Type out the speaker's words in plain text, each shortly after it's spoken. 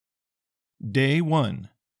Day 1.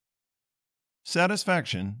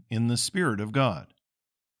 Satisfaction in the Spirit of God.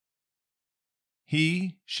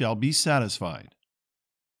 He shall be satisfied.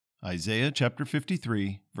 Isaiah chapter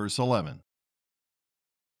 53, verse 11.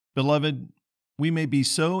 Beloved, we may be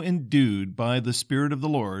so endued by the Spirit of the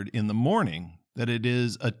Lord in the morning that it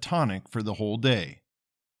is a tonic for the whole day.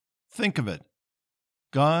 Think of it.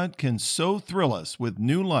 God can so thrill us with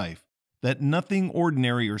new life that nothing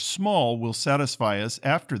ordinary or small will satisfy us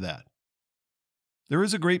after that. There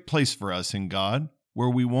is a great place for us in God where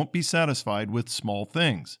we won't be satisfied with small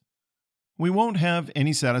things. We won't have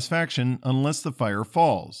any satisfaction unless the fire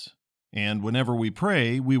falls, and whenever we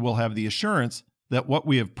pray, we will have the assurance that what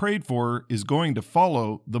we have prayed for is going to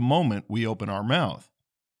follow the moment we open our mouth.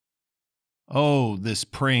 Oh, this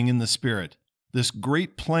praying in the Spirit, this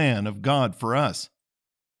great plan of God for us.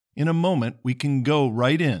 In a moment, we can go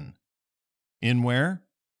right in. In where?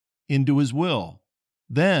 Into His will.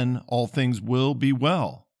 Then all things will be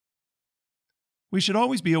well. We should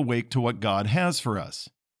always be awake to what God has for us.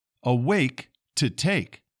 Awake to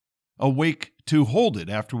take. Awake to hold it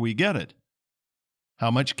after we get it.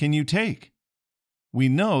 How much can you take? We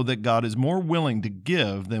know that God is more willing to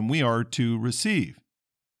give than we are to receive.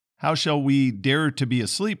 How shall we dare to be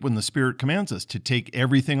asleep when the Spirit commands us to take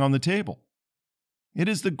everything on the table? It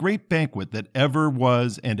is the great banquet that ever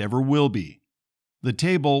was and ever will be. The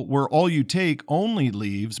table where all you take only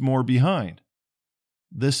leaves more behind.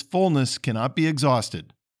 This fullness cannot be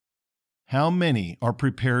exhausted. How many are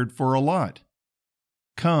prepared for a lot?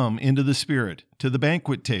 Come into the Spirit, to the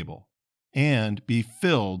banquet table, and be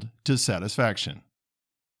filled to satisfaction.